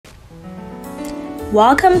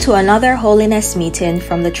Welcome to another Holiness meeting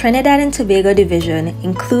from the Trinidad and Tobago Division,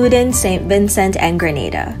 including St. Vincent and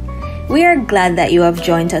Grenada. We are glad that you have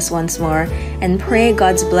joined us once more and pray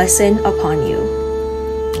God's blessing upon you.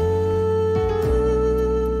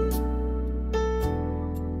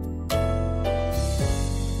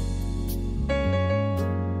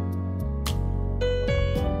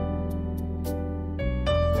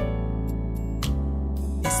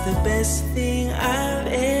 It's the best thing I've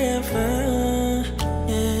ever.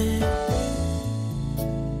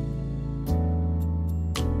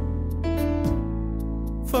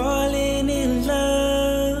 Falling in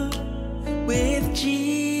love with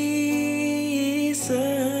Jesus,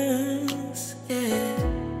 yeah.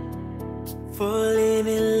 Falling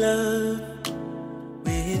in love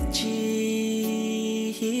with Jesus.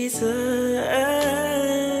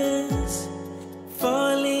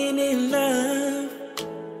 Falling in love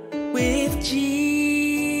with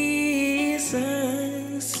Jesus.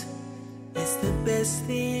 It's the best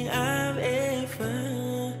thing I've ever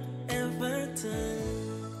done.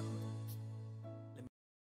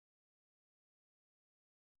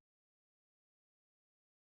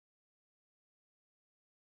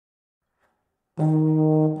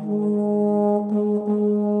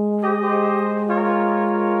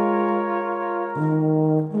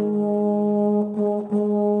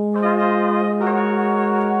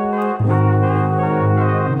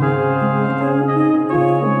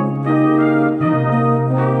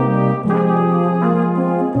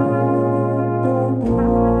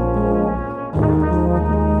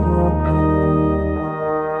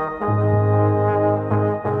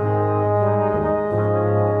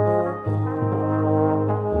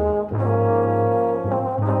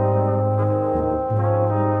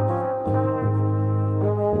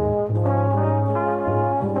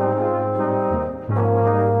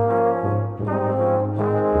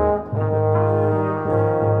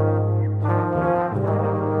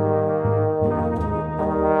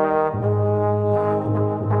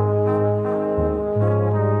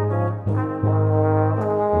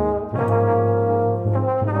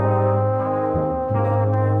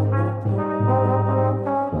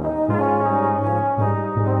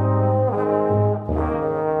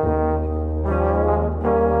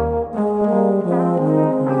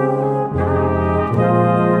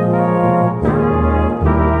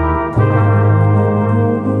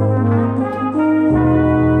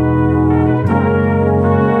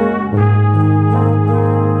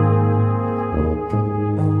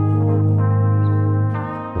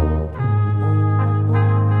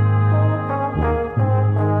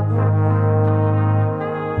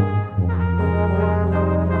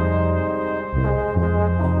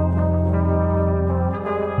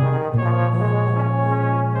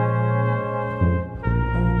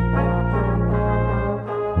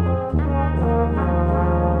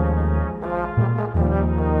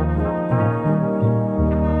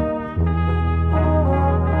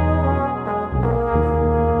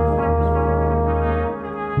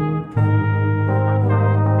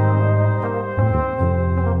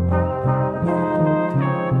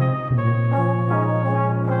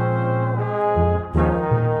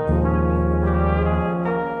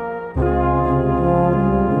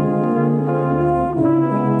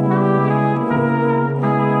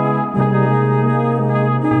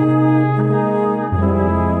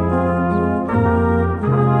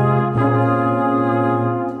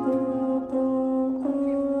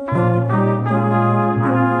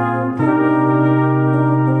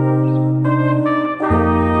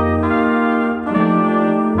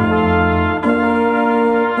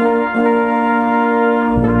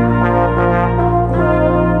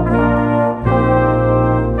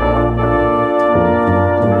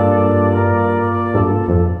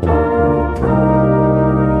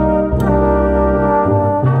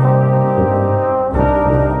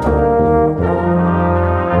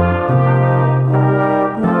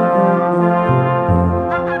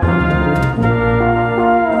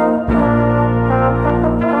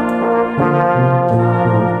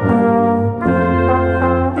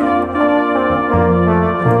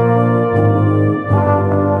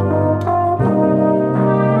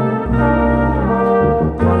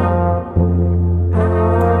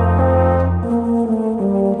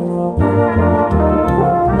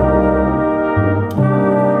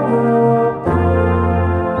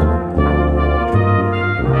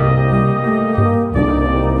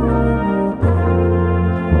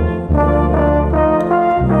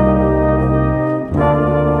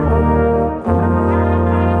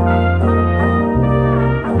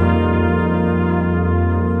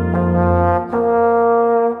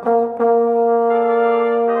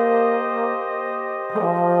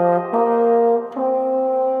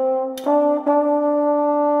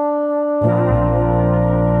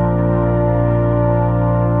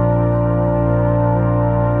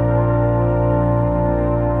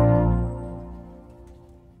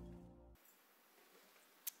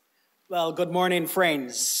 Well, good morning,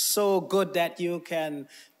 friends. So good that you can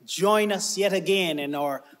join us yet again in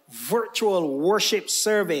our virtual worship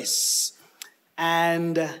service.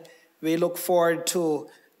 And we look forward to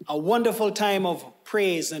a wonderful time of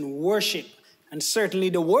praise and worship, and certainly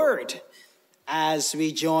the word, as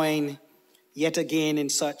we join yet again in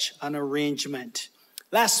such an arrangement.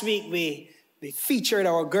 Last week we featured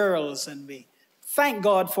our girls, and we thank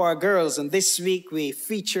God for our girls. And this week we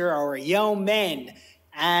feature our young men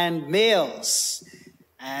and males.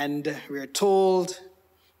 And we're told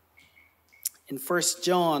in 1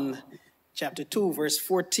 John chapter 2, verse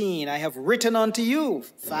 14, I have written unto you,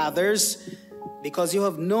 fathers, because you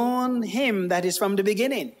have known him that is from the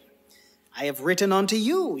beginning. I have written unto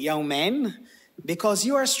you, young men, because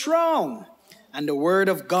you are strong, and the word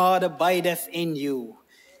of God abideth in you,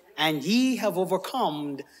 and ye have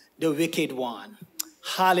overcome the wicked one.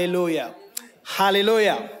 Hallelujah.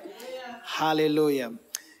 Hallelujah. Hallelujah.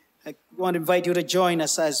 I want to invite you to join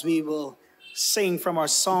us as we will sing from our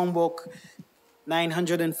songbook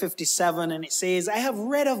 957, and it says, I have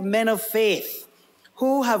read of men of faith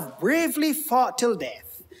who have bravely fought till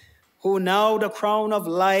death, who now the crown of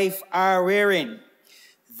life are wearing.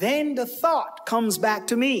 Then the thought comes back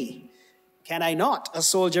to me, can I not a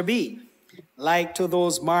soldier be, like to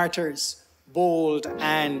those martyrs, bold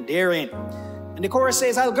and daring? And the chorus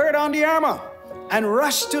says, I'll gird on the armor and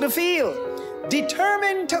rush to the field,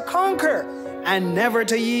 determined to conquer and never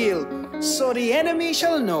to yield, so the enemy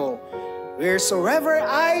shall know, wheresoever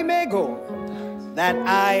I may go, that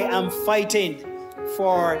I am fighting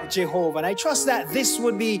for Jehovah. And I trust that this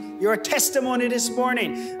would be your testimony this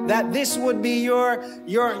morning, that this would be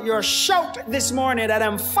your shout this morning, that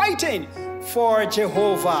I'm fighting for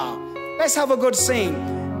Jehovah. Let's have a good sing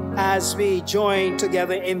as we join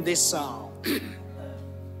together in this song.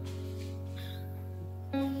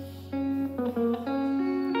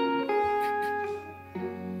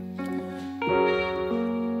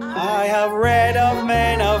 I have read of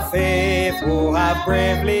men of faith who have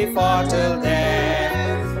bravely fought till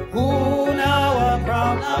death, who now a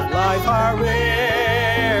crown of life are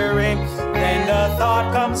wearing. Then the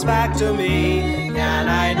thought comes back to me, can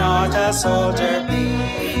I not a soldier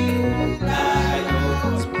be, like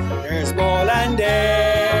those warriors bold and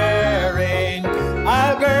daring?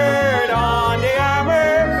 I'll gird on the armor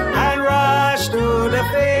and rush to the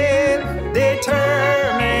field,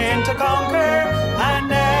 determined to conquer and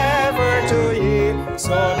never to yield,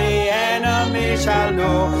 so the enemy shall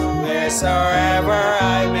know, wheresoever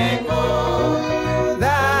I may go,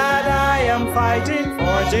 that I am fighting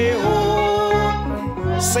for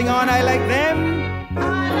Jehovah. Sing on, I like them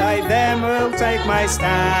will take my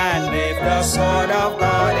stand, with the sword of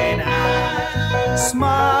God in hand,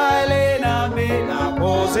 smiling amid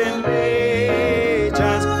opposing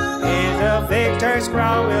legions, in the victor's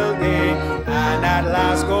crown will gain, and at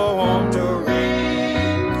last go home to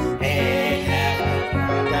reign in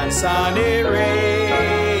heaven and sunny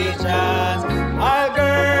regions. I'll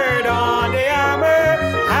gird on the armor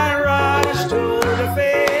and rush to the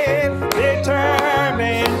field,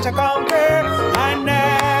 determined to conquer and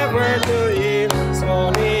never to yield,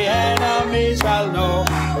 so the enemy shall know,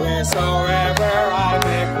 wheresoever I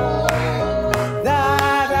may go,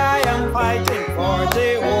 that I am fighting for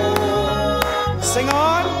Jehovah. Sing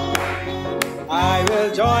on. I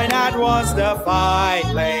will join at once the fight,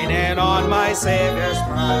 leaning on my Savior's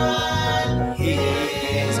pride. He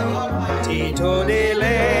is almighty to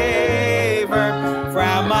deliver.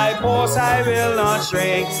 From my post I will not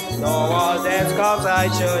shrink, though all death's cups I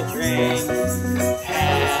should drink.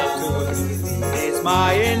 And to is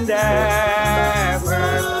my endeavor.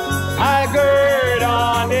 I gird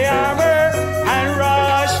on the armor and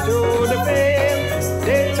rush to the field,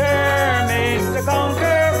 determined to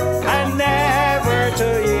conquer and never to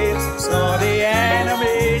yield, so the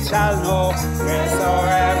enemy shall know,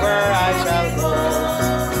 wheresoever I shall go,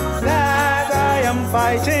 that I am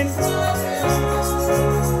fighting.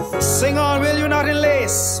 Sing on, will you not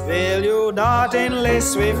enlist? Will you not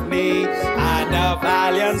enlist with me, and a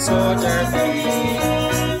valiant soldier be?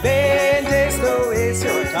 Vain is to waste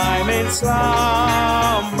your time in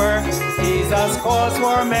slumber. Jesus calls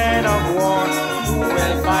for men of war, who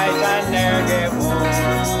will fight and ne'er give war.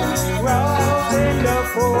 Rouse in the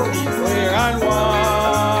foe, fear and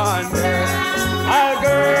wonder. I'll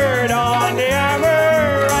gird on the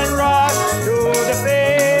armor and rush to the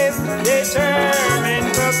field,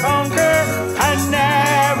 determined to conquer and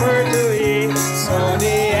never to yield, so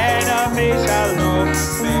the enemy shall know,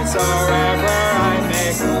 wheresoever I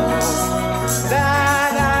may go,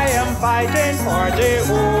 that I am fighting for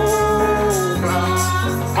Jehovah.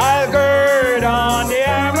 I'll gird on the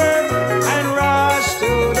armor and rush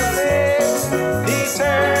to the field.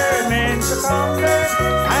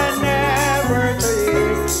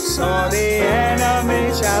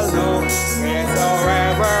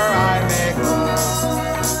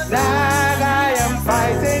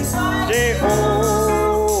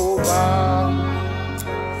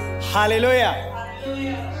 Hallelujah.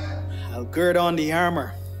 I'll gird on the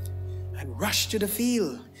armor and rush to the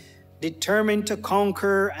field, determined to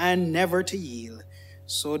conquer and never to yield.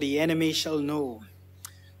 So the enemy shall know,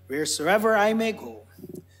 wheresoever I may go,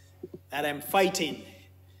 that I'm fighting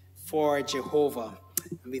for Jehovah.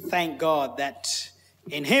 And we thank God that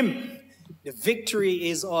in him, the victory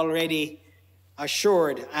is already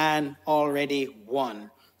assured and already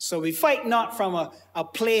won. So we fight not from a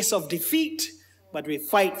place of defeat, but we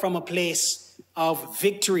fight from a place of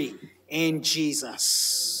victory in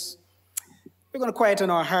Jesus. We're going to quieten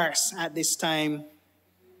our hearts at this time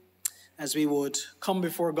as we would come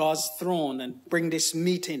before God's throne and bring this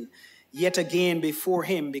meeting yet again before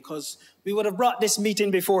him, because we would have brought this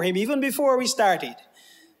meeting before him even before we started.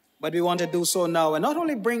 But we want to do so now, and not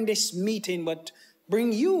only bring this meeting, but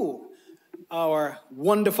bring you, our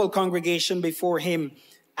wonderful congregation, before him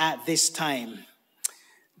at this time.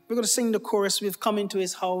 We're going to sing the chorus, We've Come Into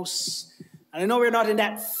His House. And I know we're not in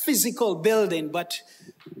that physical building, but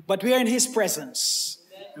we are in his presence.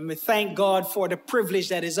 And we thank God for the privilege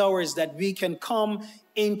that is ours, that we can come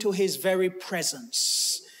into his very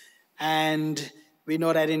presence. And we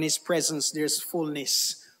know that in his presence there's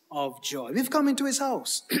fullness of joy. We've come into his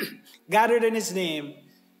house, gathered in his name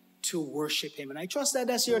to worship him. And I trust that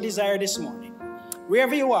that's your desire this morning.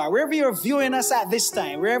 Wherever you are, wherever you're viewing us at this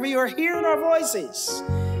time, wherever you're hearing our voices,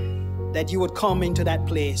 that you would come into that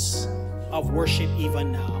place of worship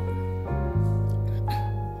even now.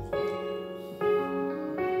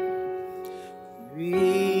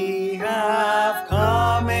 We have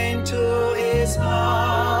come into his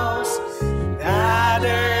house,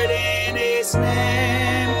 gathered in his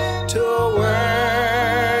name to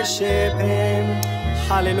worship him.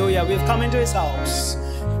 Hallelujah. We've come into his house.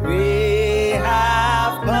 We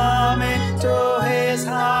have come into his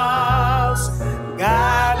house,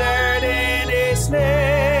 gathered in his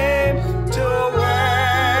name to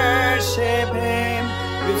worship him.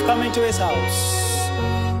 We've come into his house.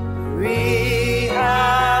 We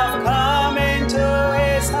have come into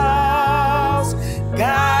his house,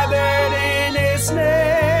 gathered in his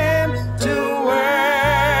name to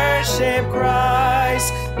worship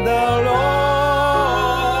Christ the Lord.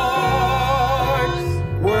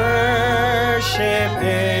 Worship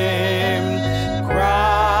him,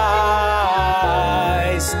 Christ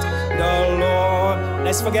the Lord.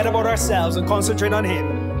 Let's forget about ourselves and concentrate on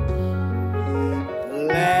him.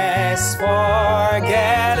 Let's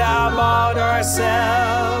forget about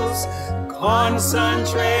ourselves,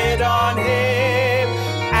 concentrate on him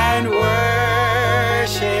and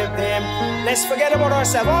worship him. Let's forget about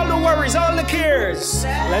ourselves, all the worries, all the cares.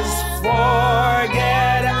 Let's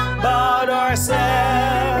forget about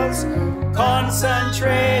ourselves,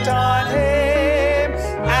 concentrate on him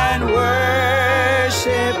and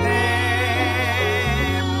worship him.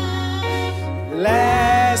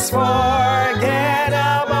 Let's forget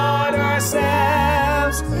about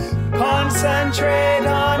ourselves, concentrate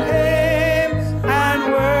on him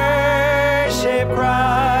and worship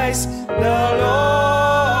Christ the Lord.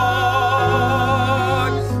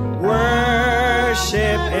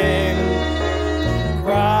 Worship him,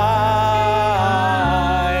 Christ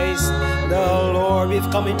the Lord. We've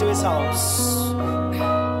come into his house.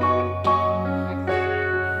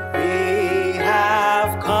 We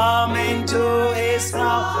have come into his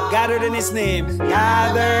house, gathered in his name,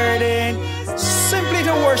 gathered in simply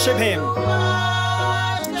to worship him.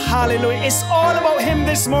 Hallelujah. It's all about him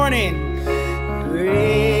this morning.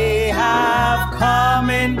 We have come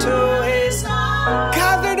into his house,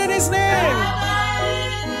 gathered in his name,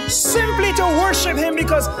 simply to worship him,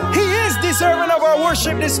 because he is deserving of our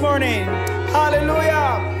worship this morning.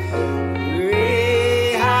 Hallelujah.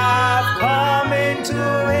 We have come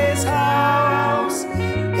into his house,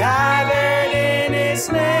 gathered in his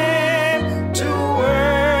name to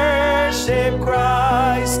worship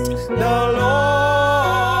Christ the Lord.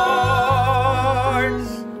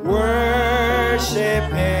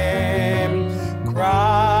 Worship him,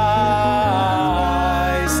 Christ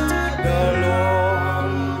the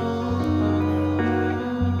Lord.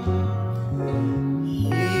 He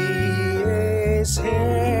is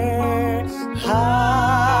here.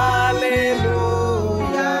 Hallelujah.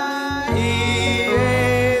 He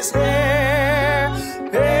is here.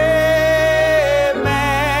 Amen.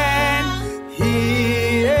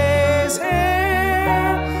 He is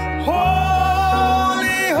here.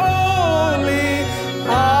 Holy, holy,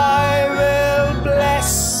 I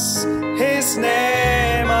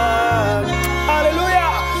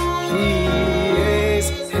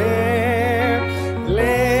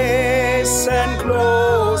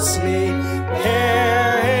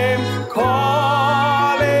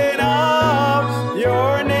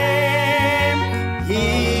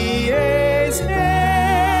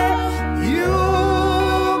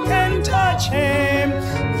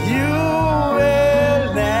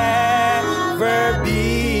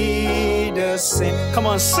be the same. Come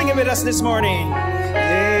on, sing it with us this morning.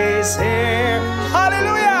 Is here.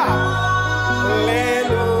 Hallelujah.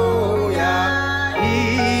 Hallelujah.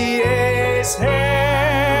 He is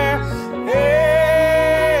here.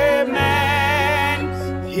 Amen.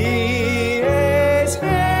 He is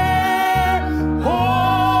here.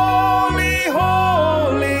 Holy,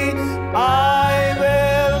 holy. I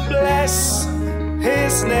will bless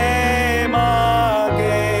his name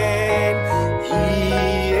again.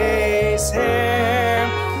 He is here.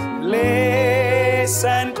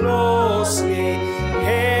 Listen closely.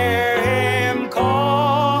 Hear him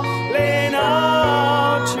calling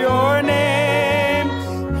out your name.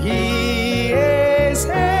 He is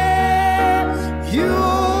here. You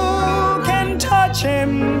can touch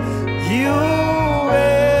him. You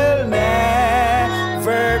will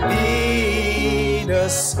never be the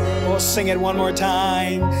same. Oh, sing it one more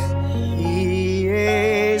time. He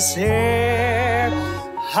is here.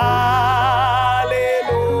 Hallelujah.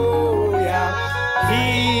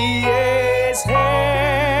 He is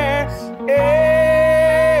here.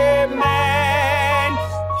 Amen.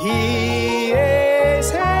 He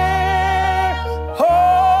is here.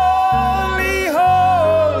 Holy,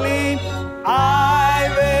 holy. I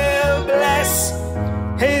will bless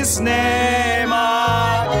his name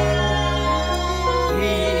again.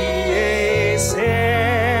 He is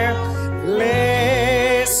here.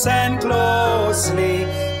 Listen closely.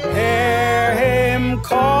 Hear him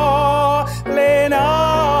calling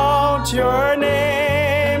out your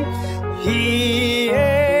name. He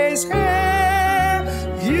is here.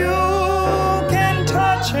 You can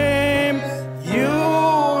touch him. You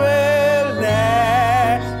will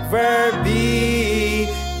never be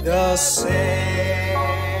the same.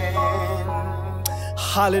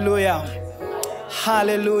 Hallelujah.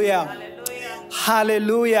 Hallelujah.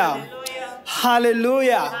 Hallelujah.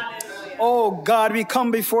 Hallelujah. Oh God, we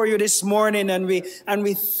come before you this morning and we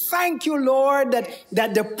thank you, Lord,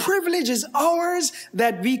 that the privilege is ours,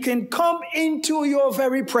 that we can come into your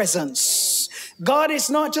very presence. God is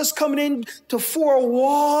not just coming into four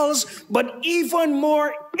walls, but even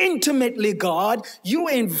more intimately, God, you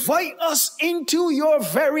invite us into your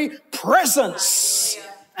very presence.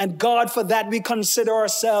 And God, for that we consider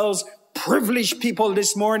ourselves privileged people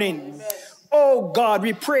this morning. Oh God,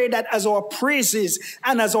 we pray that as our praises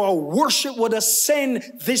and as our worship would ascend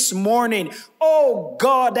this morning, oh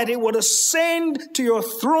God, that it would ascend to your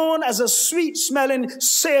throne as a sweet smelling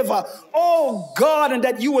savor. Oh God, and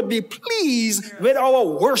that you would be pleased with our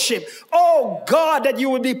worship. Oh God, that you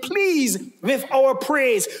would be pleased with our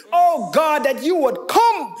praise. Oh God, that you would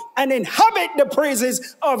come and inhabit the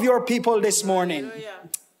praises of your people this morning.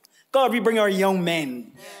 God, we bring our young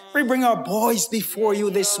men. We bring our boys before you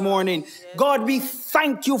this morning. God, we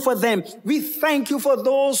thank you for them. We thank you for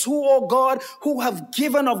those who, oh God, who have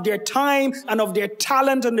given of their time and of their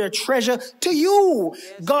talent and their treasure to you.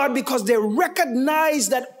 God, because they recognize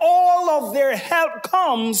that all of their help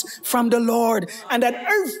comes from the Lord and that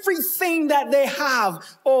everything that they have,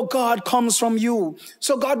 oh God, comes from you.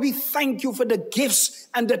 So God, we thank you for the gifts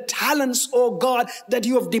and the talents, oh God, that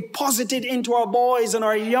you have deposited into our boys and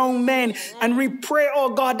our young men. And we pray, oh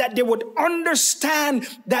God, that they would understand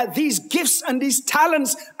that these gifts and these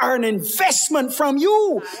talents are an investment from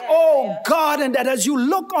you, oh God, and that as you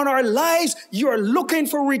look on our lives, you're looking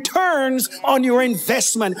for returns on your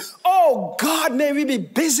investment. Oh God, may we be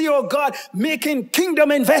busy, oh God, making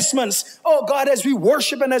kingdom investments, oh God, as we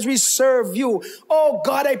worship and as we serve you. Oh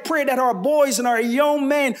God, I pray that our boys and our young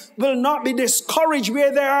men will not be discouraged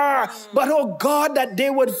where they are, but oh God, that they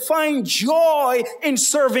would find joy in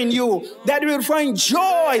serving you, that they would find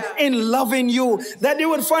joy in loving you, that they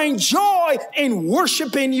would find joy in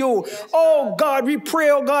worshiping you. Oh God, we pray,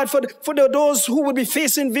 oh God, for those who would be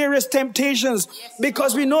facing various temptations,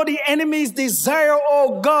 because we know the enemy's desire,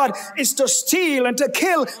 oh God, is to steal and to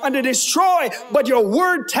kill and to destroy. But your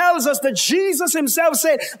word tells us that Jesus himself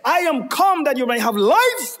said, I am come that you may have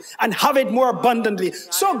life and have it more abundantly.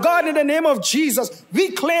 So God, in the name of Jesus,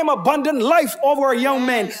 we claim abundant life over our young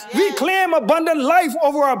men. We claim abundant life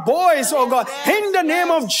over our boys, oh God. In the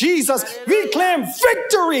name of Jesus, we claim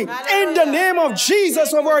victory in the name of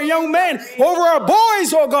Jesus over our young men, over our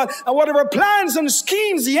boys, oh God, and whatever plans and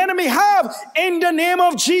schemes the enemy have, in the name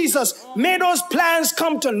of Jesus, may those plans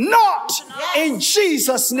come to naught in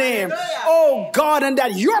Jesus' name. Oh God, and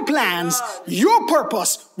that your plans, your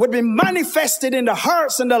purpose would be manifested in the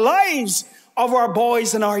hearts and the lives of our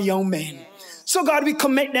boys and our young men. So God, we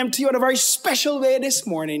commit them to you in a very special way this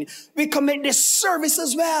morning. We commit this service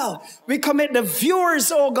as well. We commit the viewers,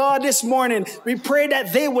 oh God, this morning. We pray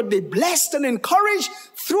that they would be blessed and encouraged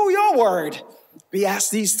through your word. We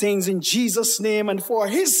ask these things in Jesus' name and for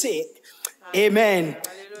his sake. Amen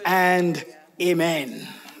and amen.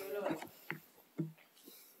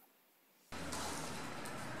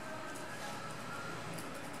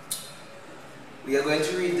 We are going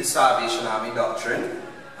to read the Salvation Army Doctrine,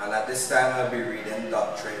 and at this time I'll be reading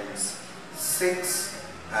Doctrines 6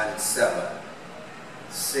 and 7.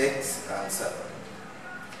 6 and 7.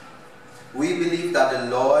 We believe that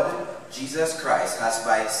the Lord Jesus Christ has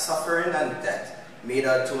by his suffering and death made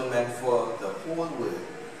atonement for the whole world,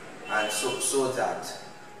 and so that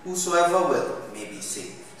whosoever will may be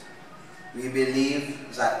saved. We believe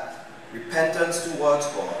that repentance towards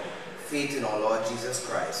God, faith in our Lord Jesus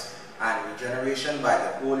Christ, and regeneration by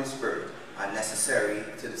the Holy Spirit are necessary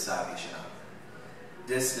to the salvation of man.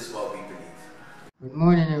 This is what we believe. Good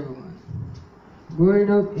morning, everyone.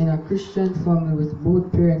 Growing up in a Christian family with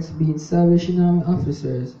both parents being Salvation Army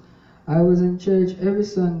officers, I was in church every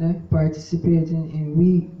Sunday participating in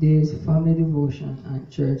weekdays, family devotion, and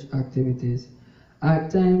church activities. At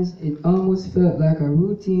times, it almost felt like a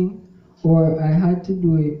routine, or I had to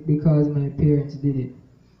do it because my parents did it.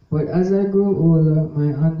 But as I grow older,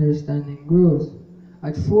 my understanding grows.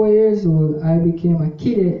 At 4 years old, I became a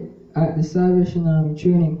cadet at the Salvation Army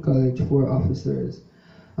Training College for Officers,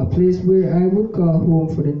 a place where I would call home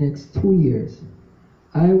for the next 2 years.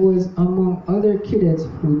 I was among other cadets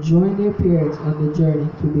who joined their parents on the journey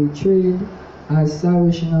to be trained as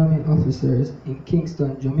Salvation Army officers in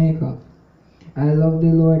Kingston, Jamaica. I love the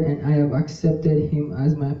Lord and I have accepted him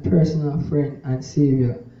as my personal friend and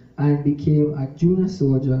savior, and became a junior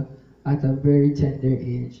soldier at a very tender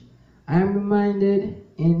age. I am reminded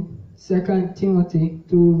in 2 Timothy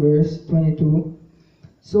 2 verse 22,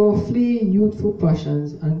 so flee youthful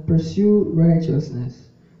passions and pursue righteousness,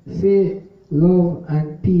 faith, love,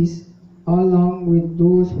 and peace, along with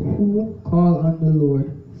those who call on the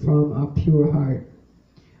Lord from a pure heart.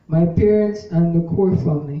 My parents and the core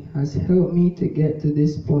family has helped me to get to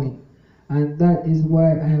this point, and that is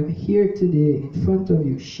why I am here today in front of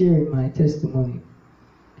you sharing my testimony.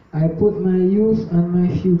 I put my youth and my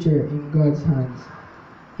future in God's hands.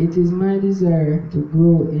 It is my desire to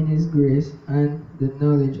grow in his grace and the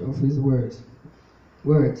knowledge of his words.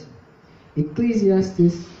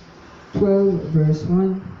 Ecclesiastes 12 verse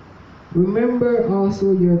 1. Remember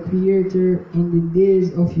also your Creator in the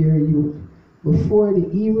days of your youth, before the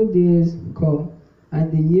evil days come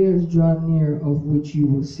and the years draw near, of which you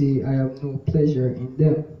will say, I have no pleasure in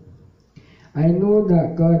them. I know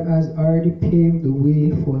that God has already paved the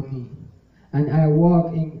way for me, and I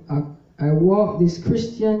walk this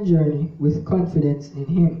Christian journey with confidence in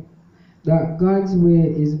him, that God's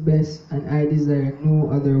way is best and I desire no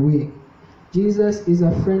other way. Jesus is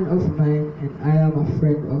a friend of mine and I am a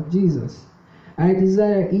friend of Jesus. I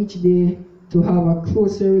desire each day to have a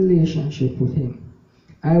closer relationship with him.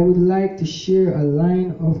 I would like to share a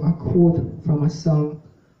line of a quote from a song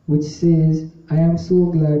which says, I am so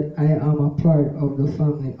glad I am a part of the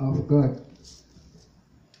family of God.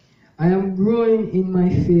 I am growing in my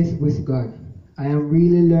faith with God. I am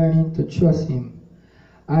really learning to trust him.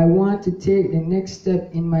 I want to take the next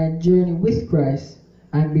step in my journey with Christ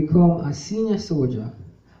and become a senior soldier.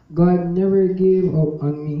 God never gave up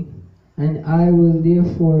on me, and I will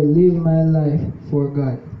therefore live my life for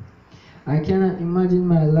God. I cannot imagine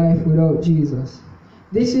my life without Jesus.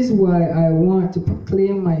 This is why I want to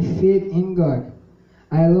proclaim my faith in God.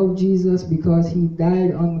 I love Jesus because he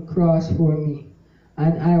died on the cross for me,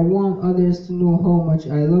 and I want others to know how much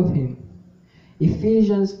I love him.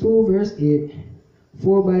 Ephesians 2 verse 8,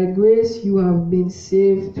 for by grace you have been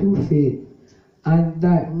saved through faith, and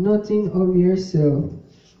that nothing of yourself,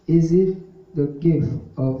 is it the gift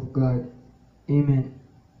of God. Amen.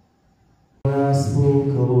 I spoke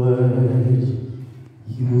a word,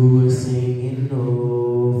 you were singing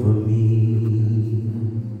over me.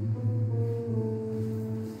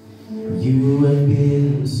 You have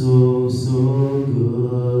been so, so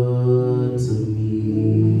good to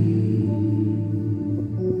me.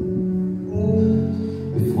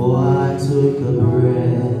 Before I took a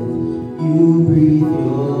breath, you breathe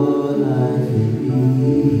your life in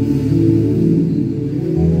me.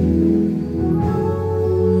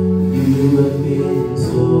 You have been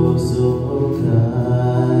so, so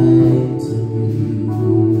kind to me.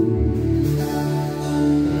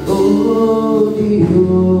 Oh, the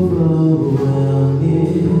overwhelming,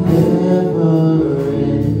 never-ending,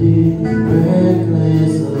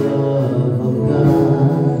 reckless love of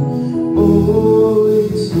God. Oh, it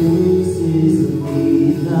chases me.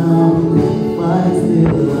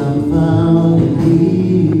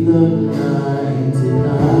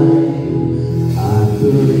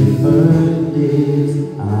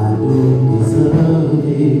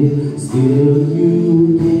 Still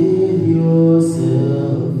you give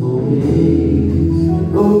yourself away.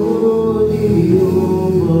 Oh, the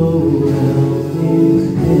overwhelming,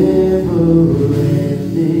 never-ending,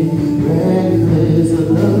 reckless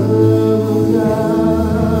love of God.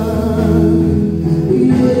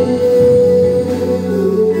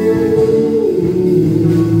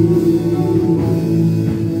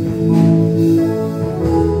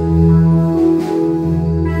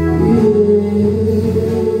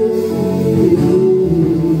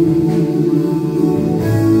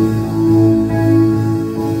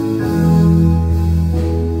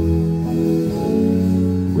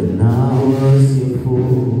 When I was your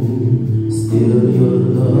fool, still your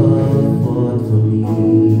love fought for me.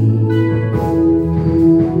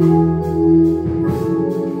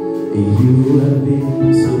 You have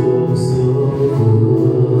been so, so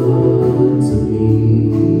good to me.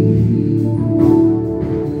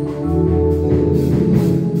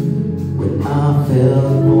 When I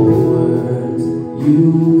felt no words, you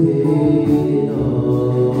paid it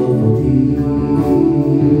all for me.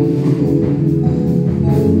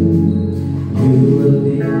 You have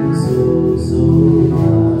been so, so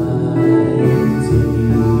kind to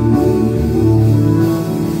me.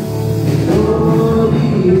 Oh, the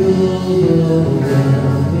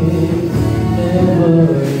overwhelming,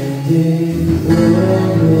 never-ending,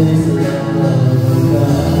 reckless love of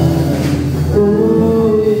God.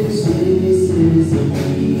 Oh, it chases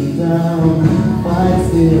me down, fights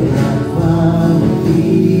till I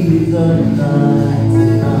finally the 99.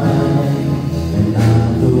 And I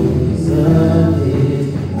don't deserve it,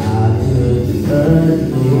 I couldn't earn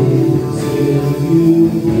it, till you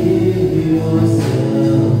give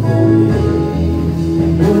yourself away.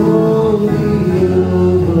 Oh, the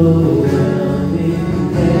overwhelming,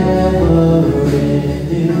 never-ending,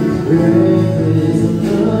 reckless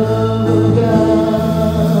love of God.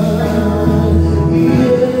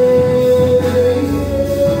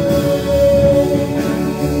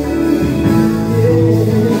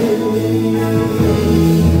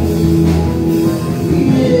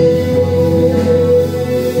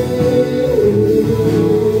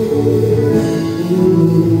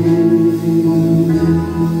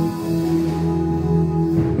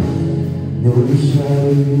 No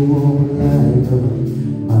shadow you won't light up,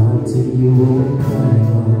 mountain you won't climb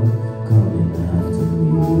up, coming after me.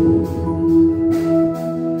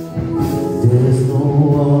 There's no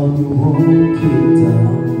wall you won't kick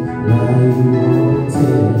down, lie you won't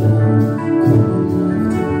tear down, coming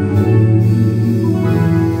after me.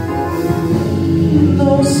 No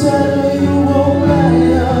shadow you won't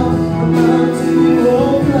light up, a mountain you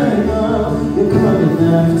won't climb up, you're coming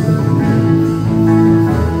after me.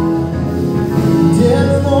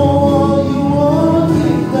 There's no wall you won't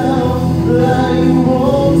kick down, lie you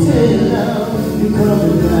won't tear down, you're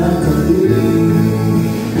coming after me.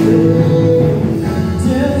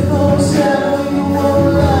 There's no shadow you won't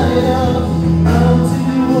light up, mountain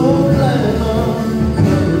you won't climb up,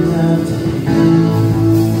 coming after me.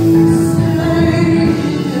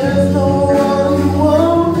 There's no wall you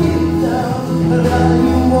won't kick down, lie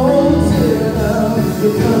you won't tear down,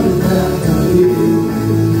 you're coming after me.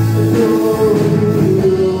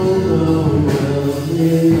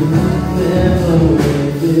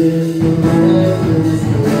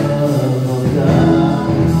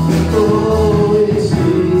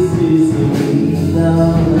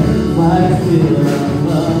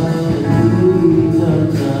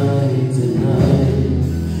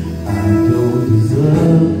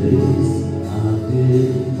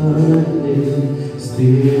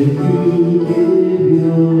 Still you give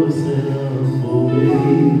yourself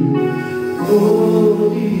away. Oh,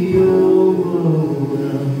 the overwhelming,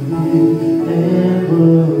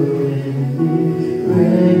 never-ending,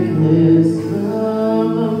 reckless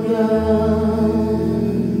love of God.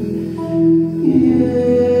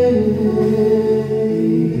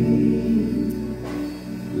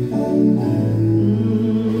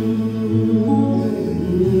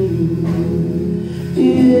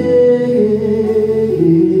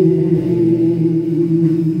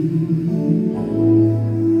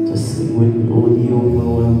 Just sing with me, oh, the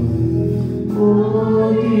overwhelming,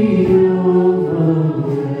 oh, the overwhelming,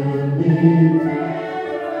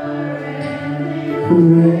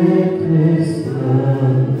 reckless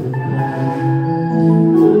love of God.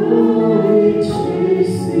 Oh, it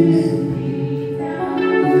chases me,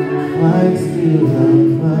 fights till I'm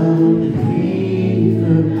found beneath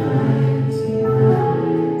the mighty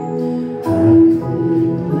night. I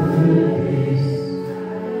couldn't let this.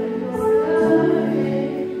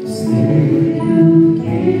 Still you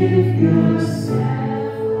give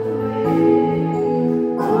yourself away.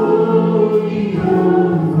 Oh, the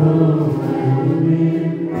overwhelming,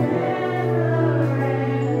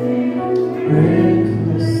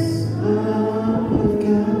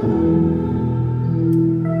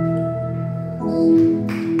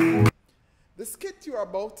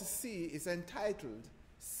 see is entitled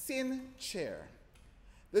Sin Chair.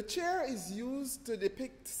 The chair is used to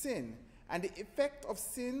depict sin and the effect of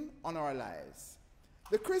sin on our lives.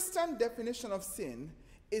 The Christian definition of sin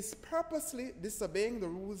is purposely disobeying the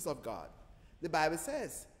rules of God. The Bible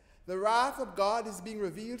says, the wrath of God is being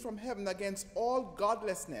revealed from heaven against all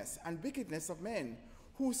godlessness and wickedness of men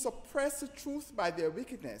who suppress the truth by their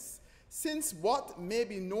wickedness, since what may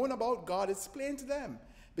be known about God is plain to them,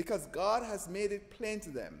 because God has made it plain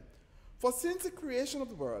to them. For since the creation of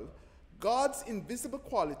the world, God's invisible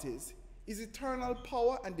qualities, his eternal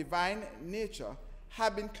power and divine nature,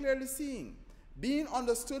 have been clearly seen, being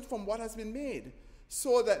understood from what has been made,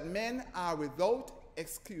 so that men are without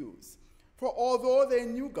excuse. For although they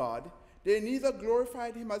knew God, they neither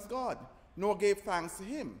glorified him as God, nor gave thanks to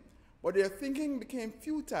him, but their thinking became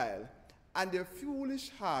futile, and their foolish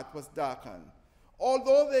heart was darkened.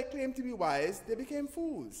 Although they claimed to be wise, they became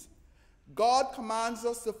fools. God commands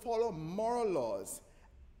us to follow moral laws,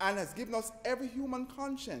 and has given us every human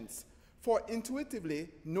conscience for intuitively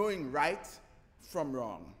knowing right from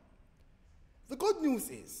wrong. The good news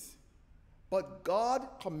is, but God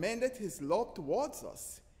commended his love towards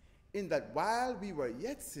us, in that while we were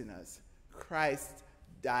yet sinners, Christ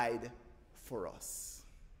died for us.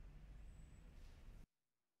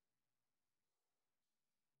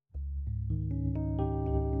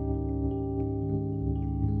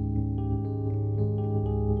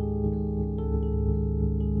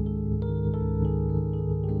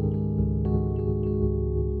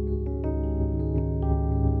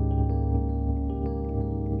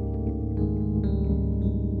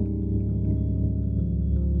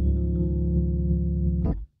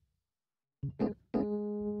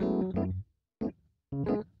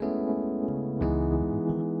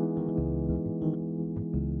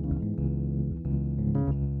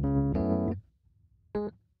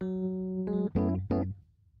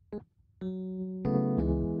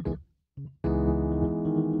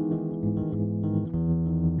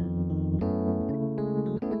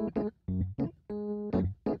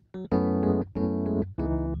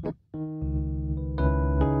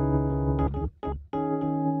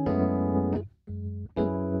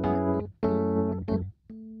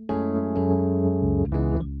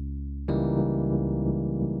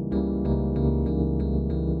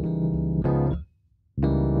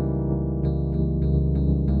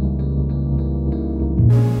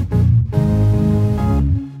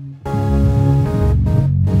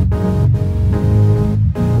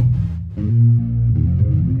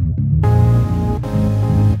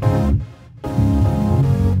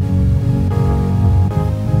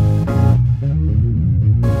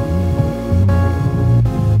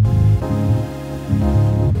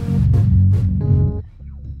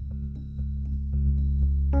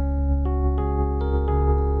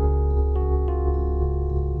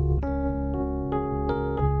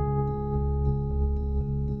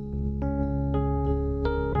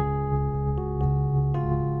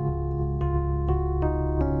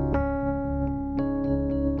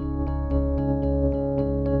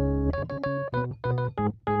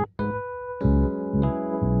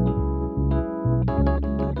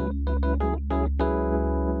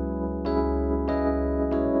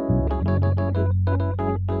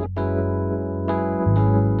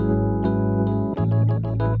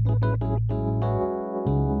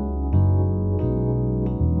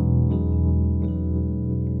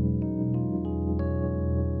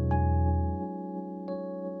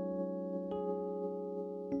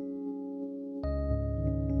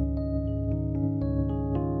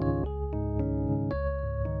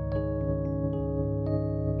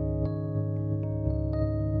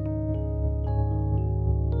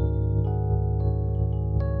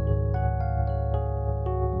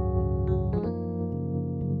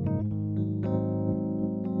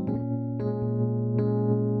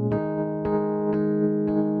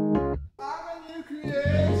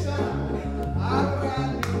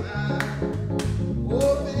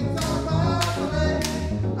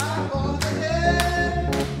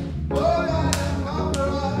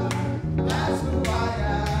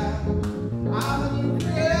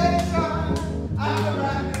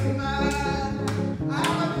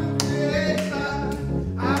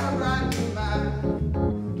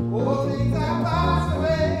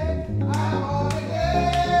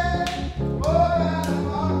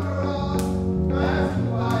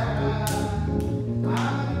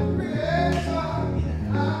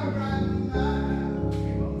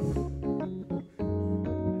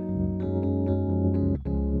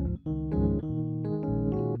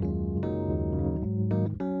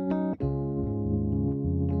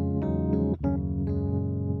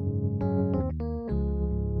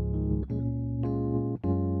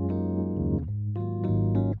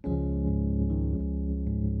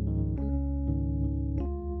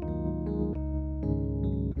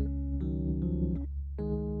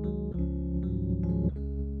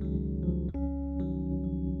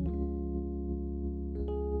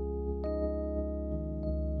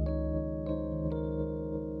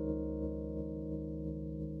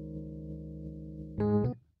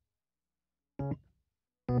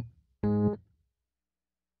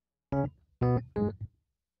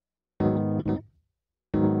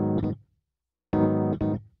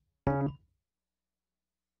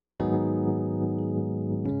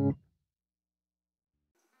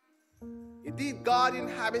 Indeed, God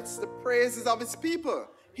inhabits the praises of his people.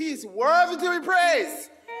 He is worthy to be praised.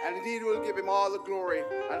 And indeed, we'll give him all the glory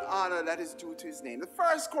and honor that is due to his name. The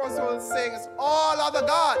first chorus we'll sing is all other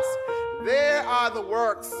gods. They are the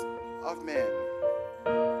works of men.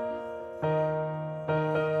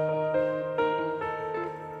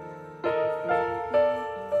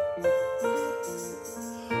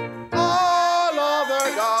 All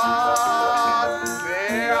other gods,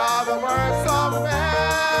 they are the works of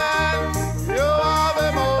men. You are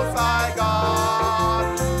the most high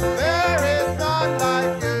God. There is none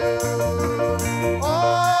like you.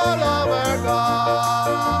 All other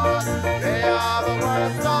gods, they are the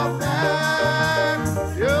works of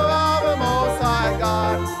men. You are the most high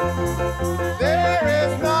God. There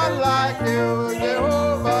is none like you,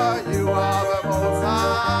 Jehovah. You are the most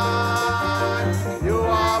high. You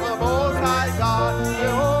are the most high God,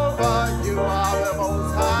 Jehovah. You are the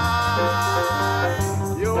most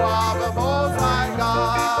high. You are the most high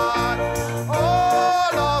God.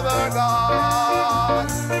 All other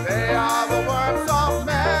gods, they are the works of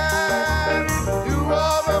men. You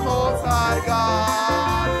are the most high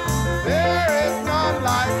God. There is none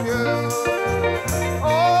like you.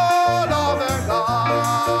 All other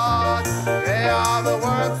gods, they are the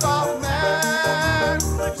works of men.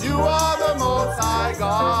 You are the most high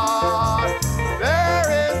God.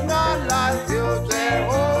 There is none like you,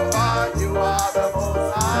 Jehovah. You are the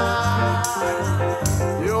most high.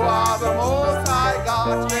 You are the most high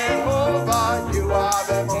God, Jehovah. You are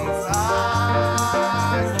the most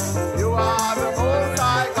high. You are the most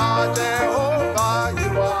high God, Jehovah.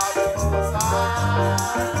 You are the most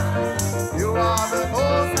high. You are the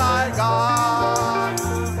most high God.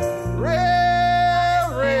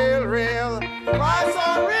 Real, real, real. Christ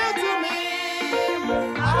so real to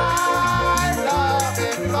me. I love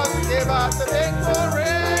him because he gave us the victory.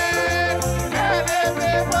 And if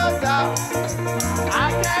it was doubt,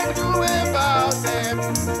 I can't do without him.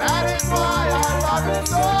 That is why I love him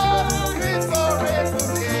so. He's so real to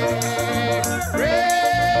me.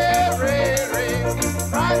 Real, real, real.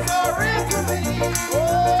 Christ so real to me.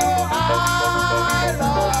 Oh, I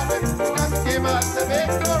love him because he gave us the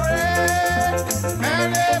victory.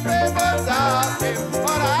 And if it was doubt him,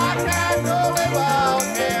 but I can't do without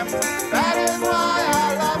him. That is why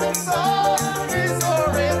I love him so. He's so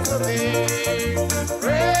real to me.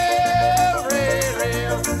 Real, real,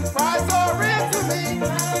 real. Christ so real to me.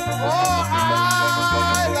 Oh,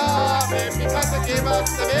 I love him because he gave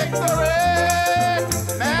us the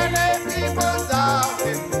victory. Many people doubt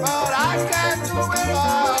him, but I can't do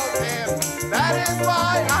without him. That is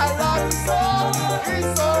why I love him so.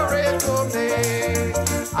 He's so real to me.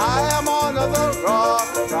 I am under the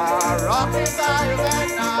rock is higher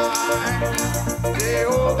than I.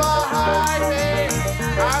 Jehovah hide me.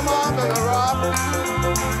 I'm under the rock.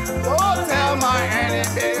 Don't tell my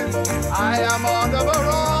enemies I am under the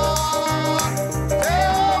rock.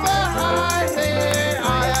 Jehovah hide me.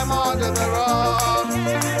 I am under the rock.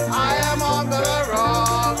 I am under the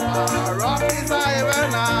rock. The rock is higher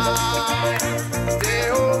than I.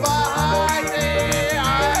 Jehovah hide me.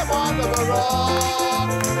 I am under the rock.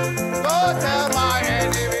 Don't tell my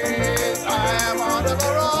enemies I am under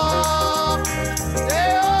the rock.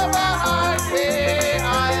 Jehovah hide me.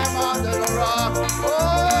 I am under the rock.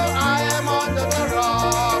 Oh, I am under the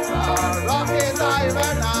rock. The rock is higher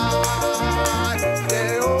than I.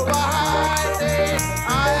 Jehovah hide me.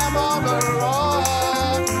 I am under the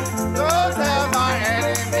rock. Don't tell my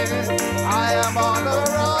enemies I am under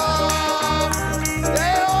the rock.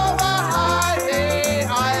 Jehovah hide me.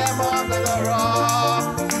 I am under the rock.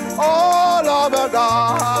 All of the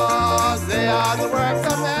gods, they are the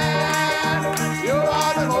works of man. You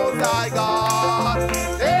are the most high God.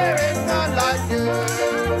 There is none like you.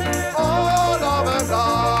 All of the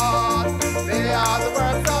gods, they are the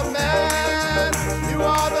works of man. You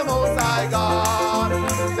are the most high God.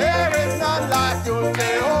 There is none like you,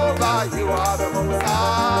 Jehovah. You are the most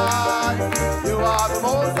high. You are the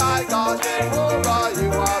most high God, Jehovah.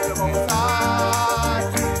 You are the most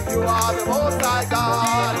high. You are the most high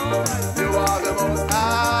God. You are the most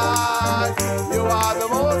high. You are the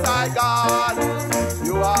most high God.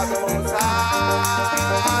 You are the most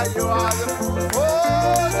high. You are the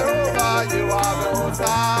oh Jehovah. You are the most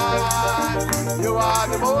high. You are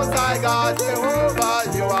the most high God,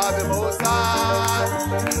 Jehovah. You are the most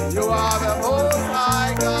high. You are the most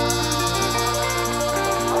high God.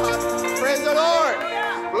 Praise the Lord.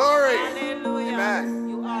 Glory. Hallelujah. Amen.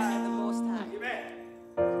 You are the most high.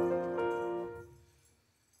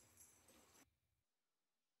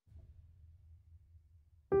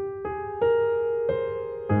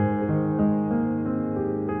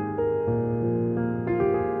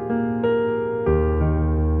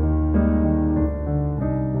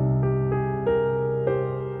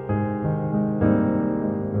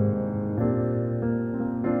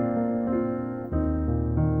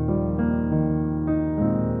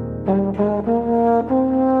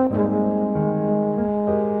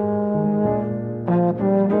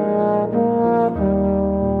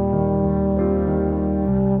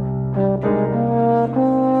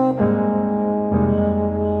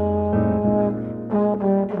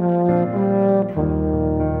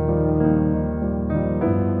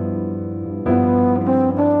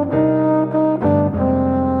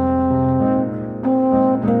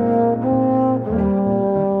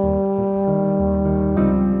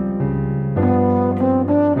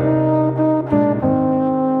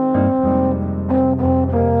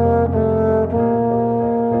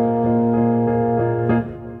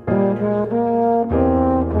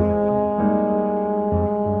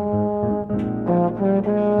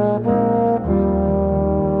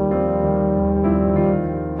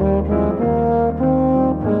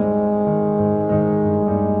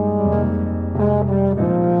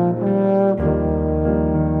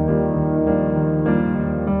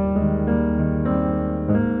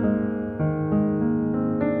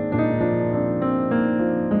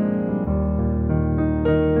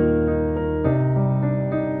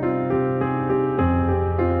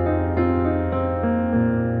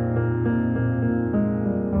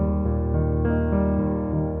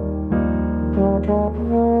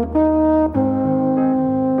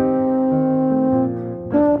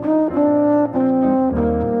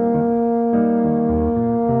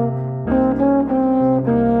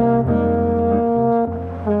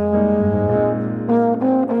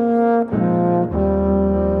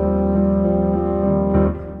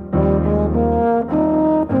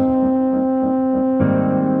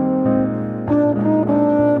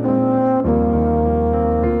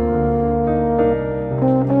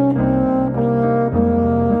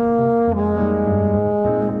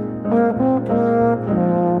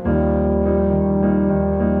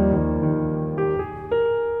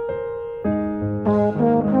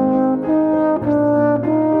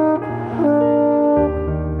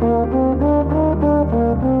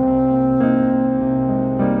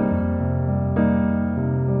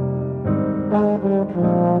 My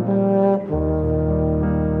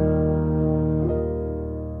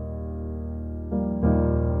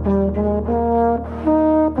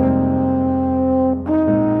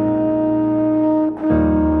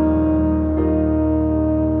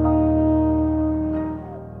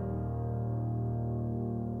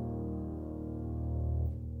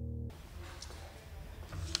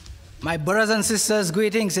brothers and sisters,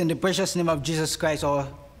 greetings in the precious name of Jesus Christ, our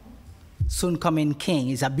soon coming King.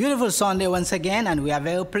 It's a beautiful Sunday once again, and we are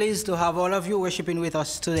very pleased to have all of you worshiping with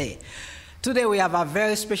us today. Today we have a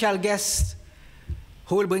very special guest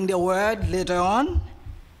who will bring the word later on,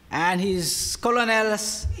 and he's Colonel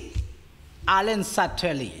Allen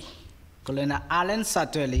Satterley. Colonel Allen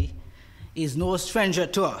Satterley is no stranger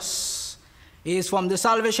to us. He is from the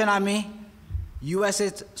Salvation Army,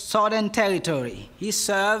 USA Southern Territory. He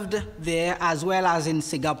served there as well as in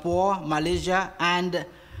Singapore, Malaysia, and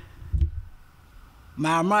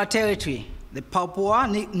Myanmar Territory, the Papua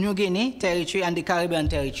New Guinea Territory, and the Caribbean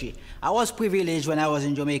Territory. I was privileged when I was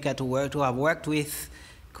in Jamaica to have worked with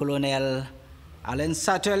Colonel Allen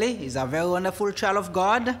Satterley. He's a very wonderful child of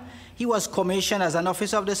God. He was commissioned as an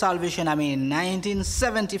officer of the Salvation Army in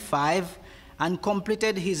 1975 and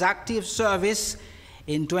completed his active service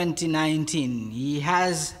in 2019. He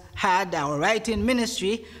has had a writing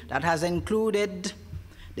ministry that has included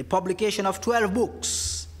the publication of 12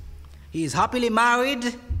 books. He is happily married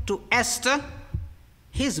to Esther,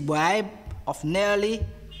 his wife of nearly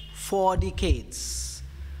 4 decades.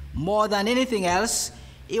 More than anything else,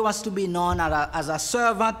 he was to be known as a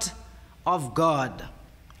servant of God,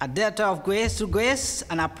 a debtor of grace to grace,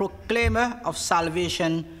 and a proclaimer of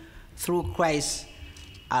salvation through Christ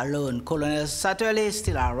alone. Colonel Satterley is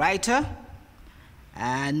still a writer,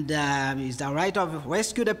 and he's the writer of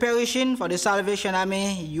Rescue the Perishing for the Salvation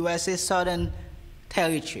Army, USA Southern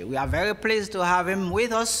Territory. We are very pleased to have him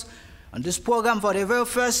with us on this program for the very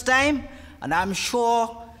first time, and I'm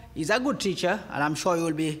sure he's a good teacher, and I'm sure you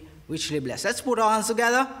will be richly blessed. Let's put our hands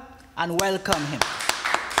together and welcome him.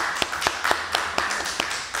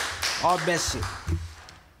 God bless you.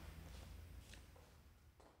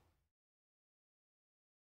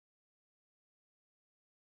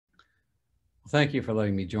 Thank you for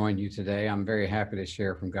letting me join you today. I'm very happy to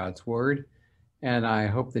share from God's Word, and I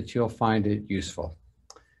hope that you'll find it useful.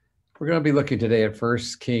 We're going to be looking today at 1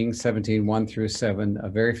 Kings 17, 1 through 7, a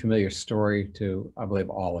very familiar story to, I believe,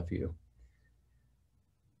 all of you.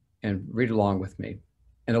 And read along with me.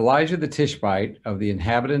 And Elijah the Tishbite of the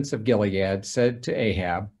inhabitants of Gilead said to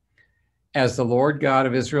Ahab, "As the Lord God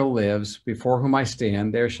of Israel lives, before whom I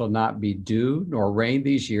stand, there shall not be dew nor rain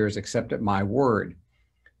these years except at my word."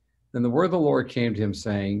 Then the word of the Lord came to him,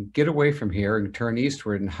 saying, "Get away from here and turn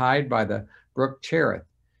eastward and hide by the brook Cherith,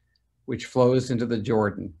 which flows into the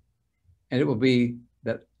Jordan. And it will be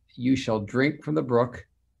that you shall drink from the brook,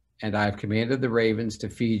 and I have commanded the ravens to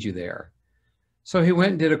feed you there." So he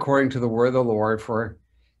went and did according to the word of the Lord, for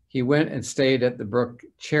he went and stayed at the brook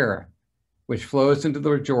Cherith, which flows into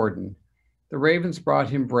the Jordan. The ravens brought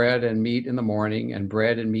him bread and meat in the morning, and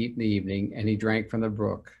bread and meat in the evening, and he drank from the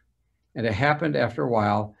brook. And it happened after a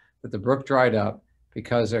while that the brook dried up,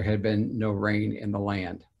 because there had been no rain in the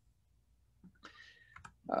land.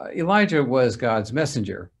 Elijah was God's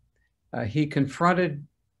messenger. He confronted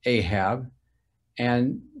Ahab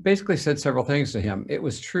and basically said several things to him. It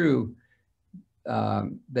was true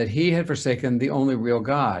that he had forsaken the only real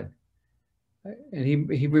God. And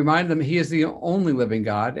he reminded them he is the only living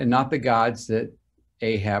God and not the gods that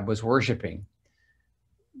Ahab was worshiping.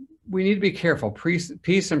 We need to be careful.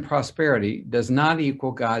 Peace and prosperity does not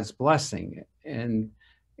equal God's blessing. And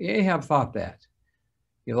Ahab thought that.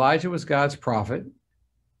 Elijah was God's prophet,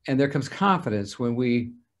 and there comes confidence when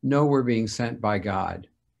we know we're being sent by God.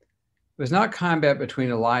 It was not combat between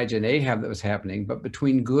Elijah and Ahab that was happening, but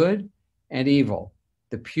between good and evil,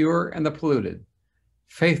 the pure and the polluted,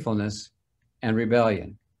 faithfulness and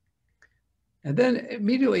rebellion. And then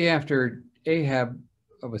immediately after Ahab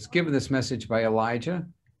was given this message by Elijah,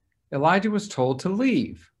 Elijah was told to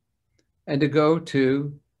leave and to go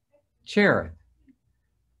to Cherith.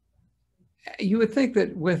 You would think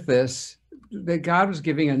that with this, that God was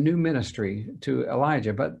giving a new ministry to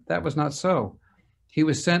Elijah, but that was not so. He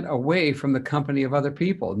was sent away from the company of other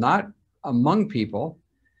people, not among people.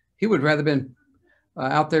 He would rather been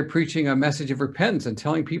out there preaching a message of repentance and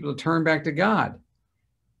telling people to turn back to God.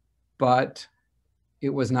 But it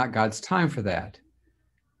was not God's time for that.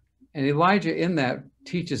 And Elijah in that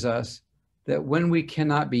teaches us that when we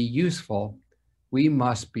cannot be useful, we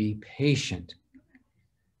must be patient.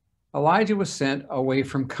 Elijah was sent away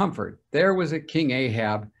from comfort. There was a King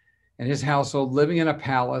Ahab, and his household living in a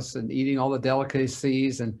palace and eating all the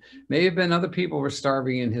delicacies, and may have been other people were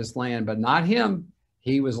starving in his land, but not him.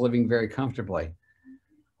 He was living very comfortably.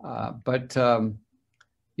 But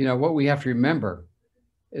what we have to remember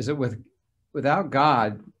is that without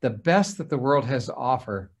God, the best that the world has to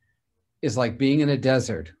offer is like being in a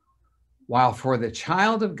desert, while for the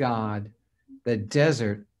child of God, the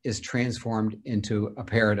desert is transformed into a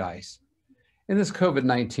paradise. In this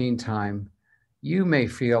COVID-19 time, you may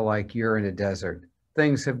feel like you're in a desert.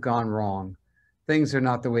 Things have gone wrong. Things are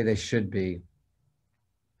not the way they should be.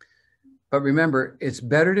 But remember, it's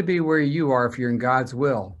better to be where you are if you're in God's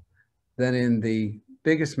will than in the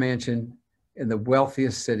biggest mansion, in the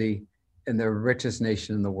wealthiest city, in the richest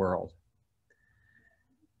nation in the world.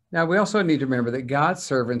 Now, we also need to remember that God's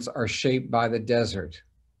servants are shaped by the desert.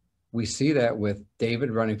 We see that with David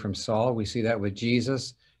running from Saul. We see that with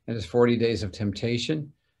Jesus and his 40 days of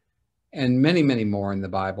temptation, and many, many more in the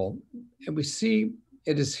Bible. And we see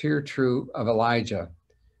it is here true of Elijah.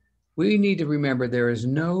 We need to remember there is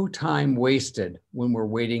no time wasted when we're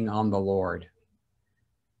waiting on the Lord.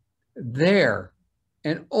 There,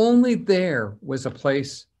 and only there, was a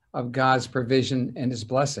place of God's provision and his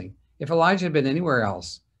blessing. If Elijah had been anywhere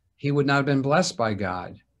else, he would not have been blessed by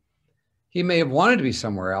God. He may have wanted to be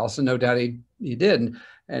somewhere else, and no doubt he did.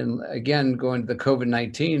 And again, going to the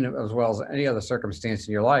COVID-19, as well as any other circumstance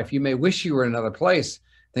in your life, you may wish you were in another place.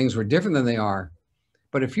 Things were different than they are.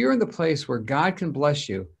 But if you're in the place where God can bless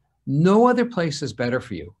you, no other place is better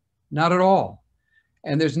for you, not at all.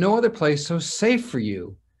 And there's no other place so safe for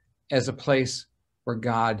you as a place where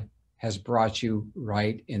God has brought you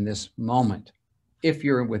right in this moment, if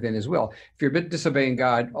you're within his will. If you're disobeying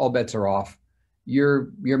God, all bets are off.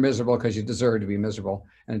 You're miserable because you deserve to be miserable.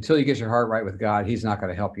 And until you get your heart right with God, he's not going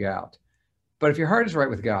to help you out. But if your heart is right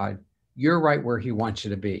with God, you're right where he wants you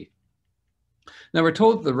to be. Now, we're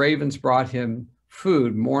told the ravens brought him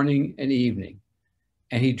food morning and evening,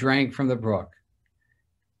 and he drank from the brook.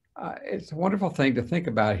 It's a wonderful thing to think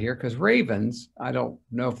about here, because ravens, I don't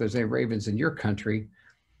know if there's any ravens in your country,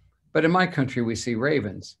 but in my country, we see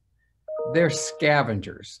ravens. They're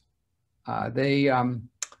scavengers. They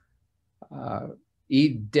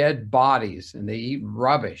eat dead bodies, and they eat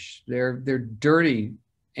rubbish. They're dirty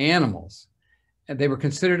animals, and they were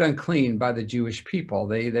considered unclean by the Jewish people.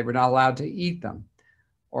 They were not allowed to eat them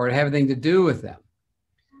or to have anything to do with them.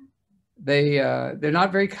 They're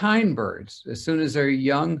not very kind birds. As soon as they're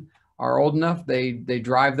young or old enough, they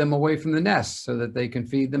drive them away from the nest so that they can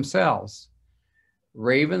feed themselves.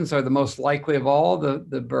 Ravens are the most likely of all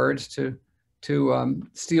the birds to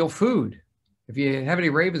steal food. If you have any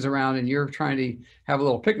ravens around and you're trying to have a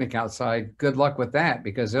little picnic outside, good luck with that,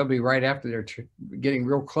 because they'll be right after they're getting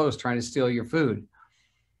real close trying to steal your food.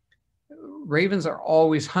 Ravens are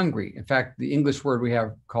always hungry. In fact, the English word we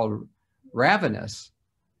have called ravenous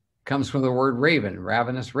comes from the word raven,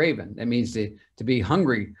 ravenous raven. It means to be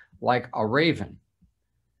hungry like a raven.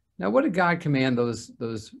 Now, what did God command those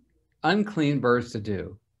unclean birds to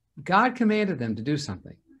do? God commanded them to do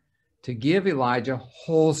something, to give Elijah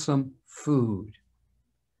wholesome food.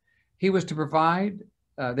 He was to provide,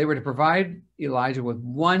 they were to provide Elijah with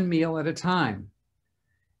one meal at a time.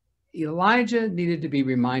 Elijah needed to be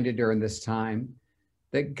reminded during this time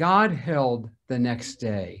that God held the next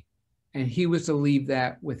day, and he was to leave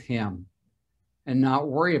that with him and not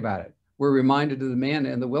worry about it. We're reminded of the manna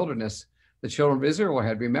in the wilderness the children of Israel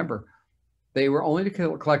had. Remember, they were only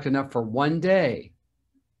to collect enough for one day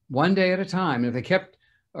at a time. And if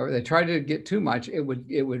they tried to get too much, it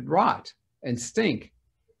would rot and stink.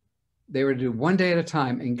 They were to do one day at a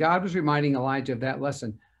time. And God was reminding Elijah of that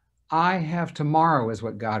lesson. I have tomorrow, is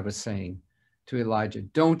what God was saying to Elijah.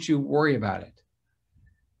 Don't you worry about it.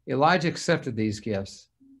 Elijah accepted these gifts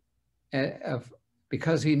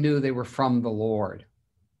because he knew they were from the Lord.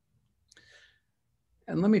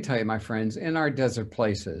 And let me tell you, my friends, in our desert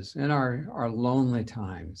places, in our lonely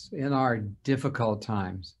times, in our difficult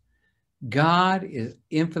times, God is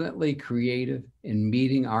infinitely creative in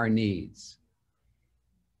meeting our needs.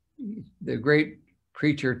 The great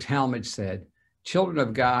preacher Talmage said, "Children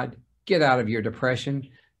of God, get out of your depression.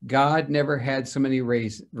 God never had so many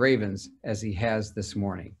ravens as he has this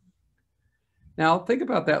morning." Now, think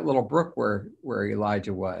about that little brook where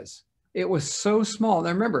Elijah was. It was so small.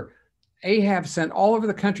 Now, remember, Ahab sent all over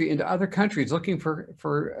the country into other countries looking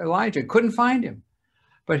for Elijah, couldn't find him.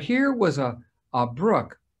 But here was a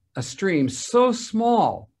brook, a stream so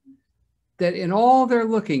small that in all their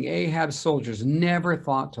looking, Ahab's soldiers never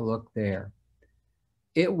thought to look there.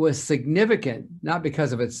 It was significant, not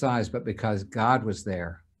because of its size, but because God was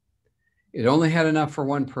there. It only had enough for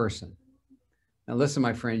one person. Now listen,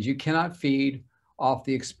 my friends, you cannot feed off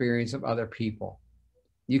the experience of other people.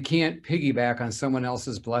 You can't piggyback on someone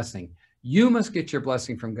else's blessing. You must get your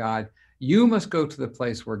blessing from God. You must go to the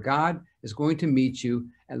place where God is going to meet you,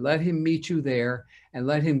 and let him meet you there, and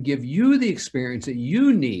let him give you the experience that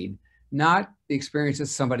you need, not the experience that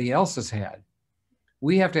somebody else has had.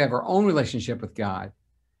 We have to have our own relationship with God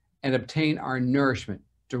and obtain our nourishment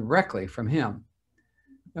directly from him.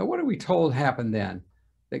 Now, what are we told happened then?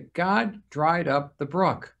 That God dried up the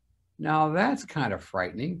brook. Now, that's kind of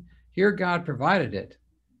frightening. Here, God provided it,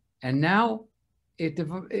 and now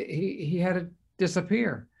he had it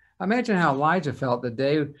disappear. Imagine how Elijah felt the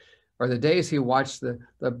day or the days he watched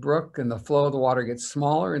the brook and the flow of the water get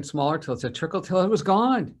smaller and smaller till it's a trickle till it was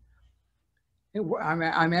gone.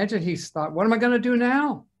 I imagine he thought, what am I going to do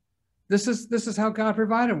now? This is how God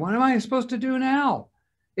provided. What am I supposed to do now?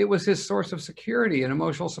 It was his source of security and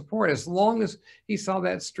emotional support. As long as he saw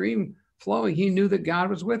that stream flowing, he knew that God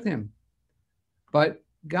was with him. But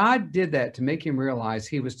God did that to make him realize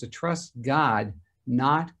he was to trust God,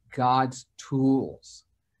 not God's tools.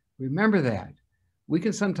 Remember that. We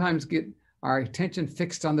can sometimes get our attention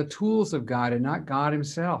fixed on the tools of God and not God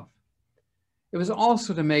himself. It was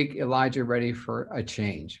also to make Elijah ready for a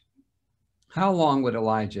change. How long would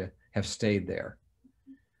Elijah have stayed there?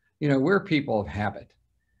 You know, we're people of habit.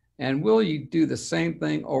 And will you do the same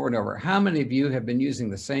thing over and over? How many of you have been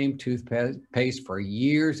using the same toothpaste for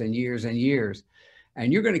years and years and years,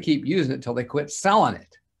 and you're going to keep using it till they quit selling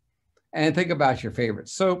it? And think about your favorite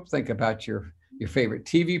soap. Think about your favorite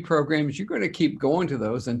TV programs. You're going to keep going to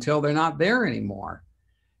those until they're not there anymore.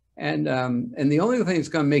 And the only thing that's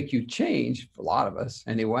going to make you change, for a lot of us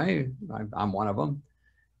anyway, I'm one of them,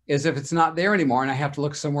 is if it's not there anymore and I have to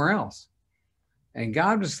look somewhere else. And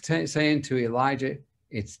God was saying to Elijah,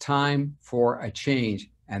 it's time for a change.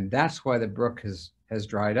 And that's why the brook has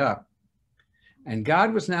dried up. And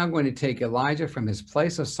God was now going to take Elijah from his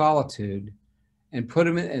place of solitude and put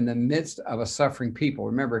him in the midst of a suffering people.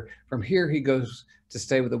 Remember, from here he goes to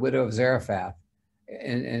stay with the widow of Zarephath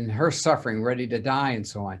and her suffering, ready to die and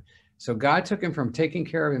so on. So God took him from taking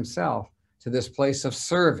care of himself to this place of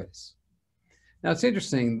service. Now it's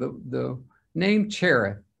interesting, the name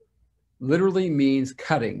Cherith literally means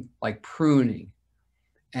cutting, like pruning.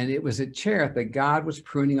 And it was at Cherith that God was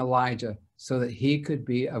pruning Elijah so that he could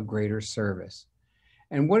be of greater service.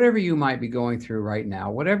 And whatever you might be going through right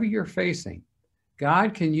now, whatever you're facing,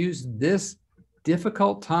 God can use this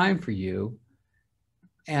difficult time for you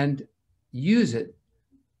and use it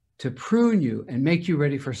to prune you and make you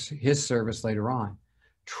ready for his service later on.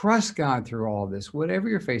 Trust God through all of this, whatever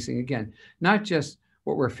you're facing. Again, not just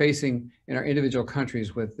what we're facing in our individual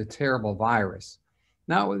countries with the terrible virus,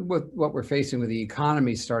 not with what we're facing with the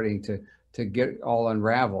economy starting to get all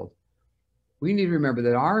unraveled. We need to remember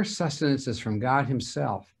that our sustenance is from God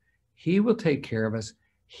himself. He will take care of us.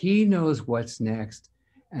 He knows what's next.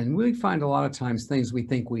 And we find a lot of times things we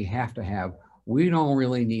think we have to have, we don't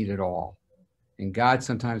really need at all. And God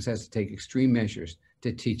sometimes has to take extreme measures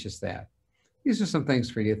to teach us that. These are some things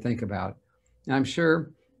for you to think about. And I'm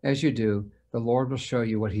sure as you do, the Lord will show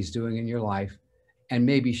you what he's doing in your life and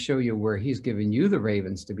maybe show you where he's given you the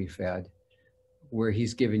ravens to be fed, where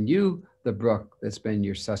he's given you the brook that's been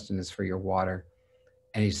your sustenance for your water.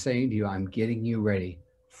 And he's saying to you, I'm getting you ready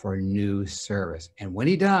for new service. And when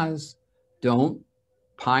he does, don't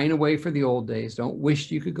pine away for the old days. Don't wish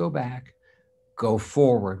you could go back. Go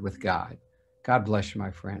forward with God. God bless you,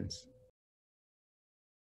 my friends.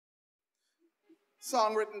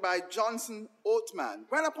 Song written by Johnson Oatman.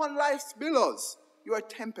 When upon life's billows you are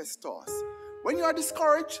tempest-tossed, when you are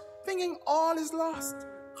discouraged, thinking all is lost,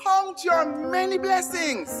 count your many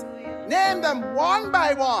blessings, name them one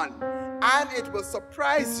by one, and it will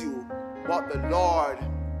surprise you what the Lord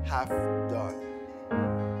hath done.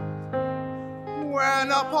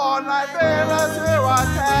 When upon life billows you are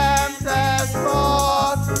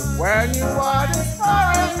tempest-tossed, when you are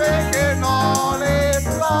discouraged, thinking all is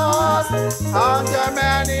lost, count your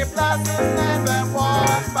many blessings, name them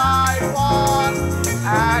one by one,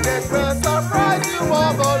 and it will surprise you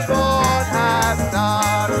what the Lord has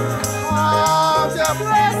done. Count your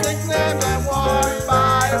blessings, name them one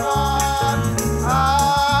by one,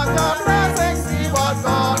 count your blessings, see what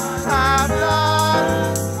God has done.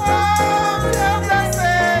 Count your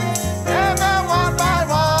blessings, name them one by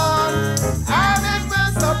one, and it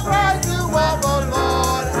will surprise you what the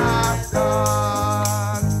Lord has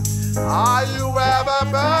done. Are you ever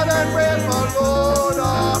burdened with a load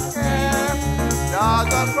of care? Does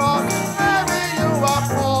the cross heavy you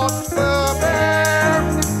uphold?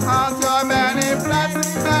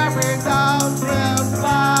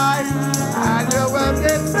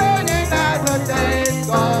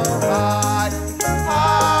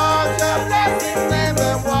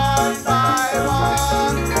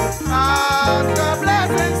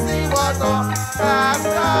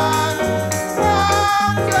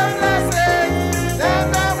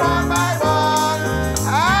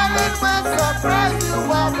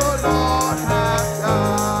 Lord hath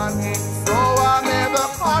done. So whatever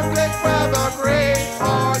conflict, whether great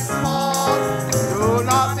or small, do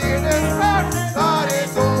not be discouraged, God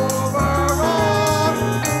is over all.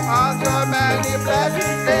 After many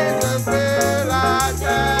blessings, angels will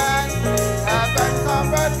attend. Heaven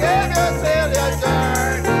comfort give you till your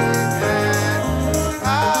journey end.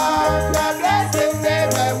 Count your blessings, name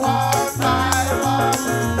them one by one.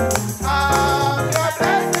 Count your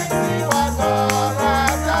blessings, see what God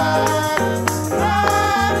has done.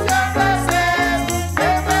 Count your blessings,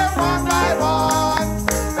 name them one by one.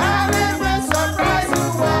 And it will surprise you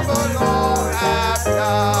what the Lord has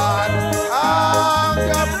done. Count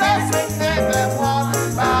your blessings, name them one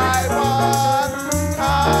by one.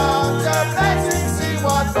 Count your blessings, see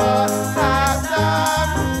what God has done.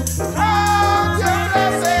 Count your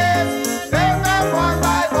blessings, name them one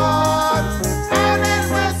by one. And it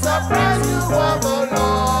will surprise you what the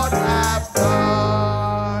Lord has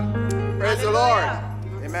done. Praise the Lord.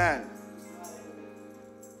 Amen.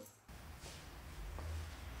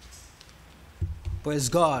 Praise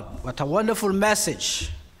God. What a wonderful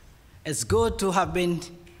message. It's good to have been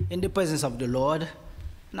in the presence of the Lord.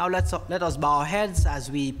 Now let us bow our heads as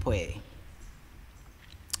we pray.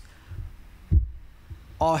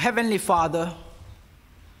 Our Heavenly Father,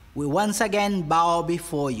 we once again bow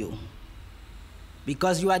before you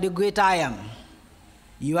because you are the great I am.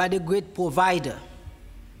 You are the great provider.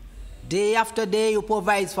 Day after day you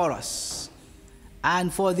provide for us.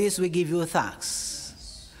 And for this we give you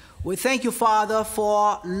thanks. We thank you, Father,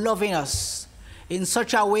 for loving us in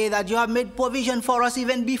such a way that you have made provision for us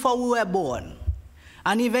even before we were born.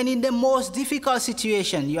 And even in the most difficult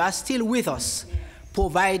situation, you are still with us,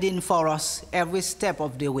 providing for us every step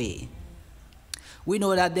of the way. We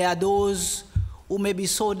know that there are those who may be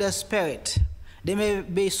so desperate. They may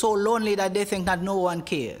be so lonely that they think that no one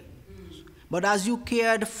cares. But as you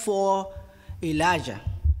cared for Elijah,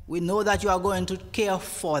 we know that you are going to care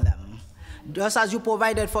for them. Just as you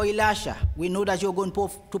provided for Elisha, we know that you're going to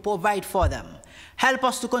provide for them. Help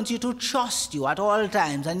us to continue to trust you at all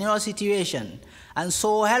times and in all situations. And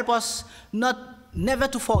so help us never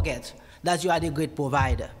to forget that you are the great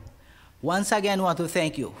provider. Once again, I want to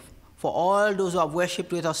thank you for all those who have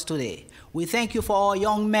worshipped with us today. We thank you for our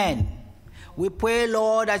young men. We pray,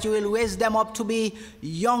 Lord, that you will raise them up to be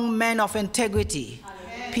young men of integrity.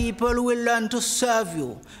 Amen. People who will learn to serve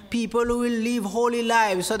you. People who will live holy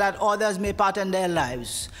lives so that others may pattern their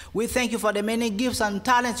lives. We thank you for the many gifts and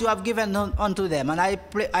talents you have given unto them. And I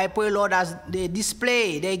pray, Lord, as they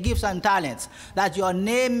display their gifts and talents, that your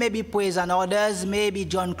name may be praised and others may be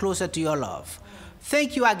drawn closer to your love.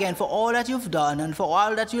 Thank you again for all that you've done and for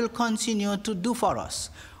all that you'll continue to do for us.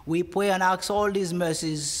 We pray and ask all these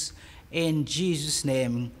mercies in Jesus'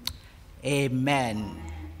 name. Amen.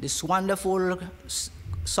 This wonderful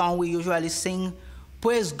song we usually sing,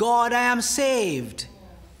 praise God, I am saved.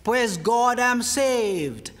 Praise God, I am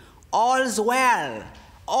saved. All's well.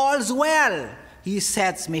 All's well. He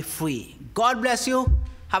sets me free. God bless you.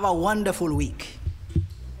 Have a wonderful week.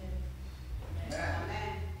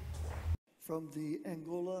 From the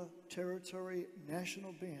Angola Territory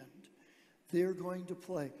National Band, they're going to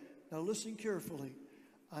play. Now listen carefully.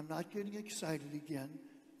 I'm not getting excited again.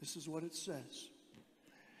 This is what it says.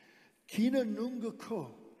 Kina nunga ko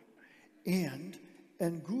and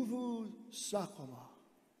nguvu sakoma,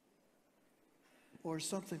 or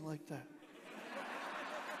something like that.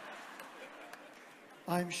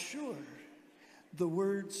 I'm sure the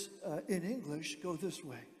words in English go this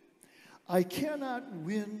way. I cannot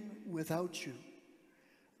win without you.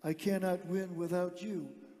 I cannot win without you,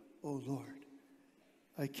 O Lord.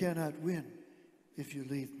 I cannot win if you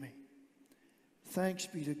leave me. Thanks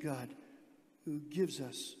be to God who gives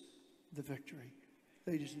us the victory.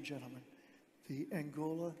 Ladies and gentlemen, the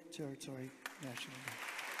Angola Territory National Band.